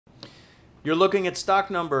You're looking at stock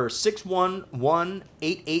number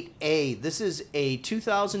 61188A. This is a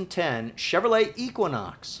 2010 Chevrolet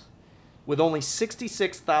Equinox with only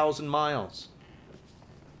 66,000 miles.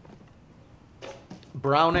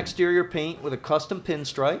 Brown exterior paint with a custom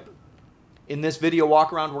pinstripe. In this video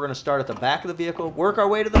walk around, we're going to start at the back of the vehicle, work our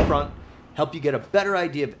way to the front, help you get a better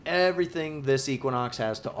idea of everything this Equinox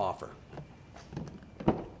has to offer.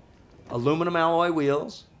 Aluminum alloy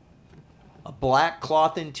wheels. A black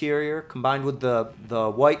cloth interior combined with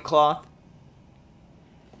the white cloth.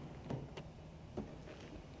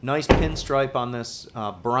 Nice pinstripe on this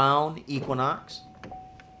brown Equinox.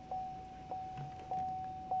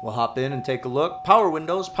 We'll hop in and take a look. Power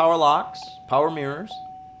windows, power locks, power mirrors.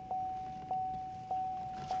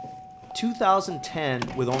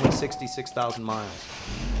 2010 with only 66,000 miles.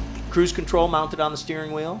 Cruise control mounted on the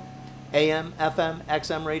steering wheel. AM, FM,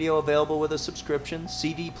 XM radio available with a subscription.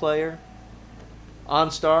 CD player.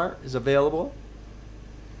 OnStar is available.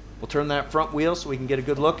 We'll turn that front wheel so we can get a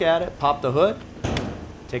good look at it. Pop the hood.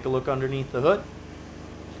 Take a look underneath the hood.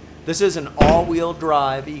 This is an all-wheel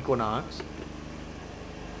drive Equinox.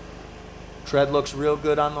 Tread looks real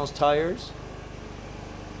good on those tires.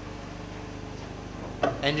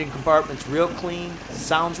 Engine compartment's real clean.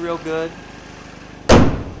 Sounds real good.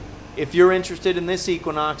 If you're interested in this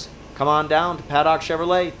Equinox, come on down to Paddock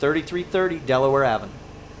Chevrolet, 3330 Delaware Avenue.